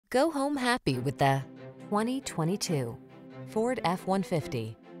Go home happy with the 2022 Ford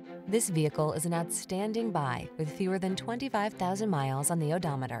F-150. This vehicle is an outstanding buy with fewer than 25,000 miles on the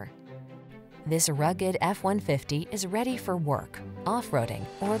odometer. This rugged F-150 is ready for work, off-roading,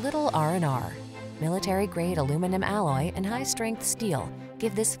 or little R&R. Military-grade aluminum alloy and high-strength steel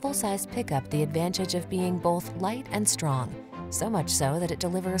give this full-size pickup the advantage of being both light and strong, so much so that it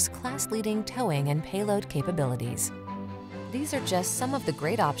delivers class-leading towing and payload capabilities. These are just some of the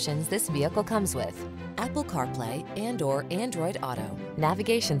great options this vehicle comes with: Apple CarPlay and/or Android Auto,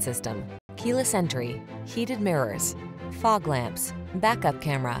 navigation system, keyless entry, heated mirrors, fog lamps, backup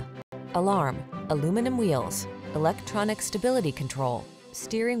camera, alarm, aluminum wheels, electronic stability control,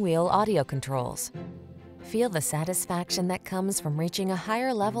 steering wheel audio controls. Feel the satisfaction that comes from reaching a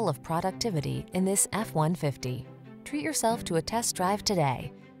higher level of productivity in this F-150. Treat yourself to a test drive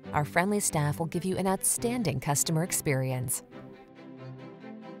today. Our friendly staff will give you an outstanding customer experience.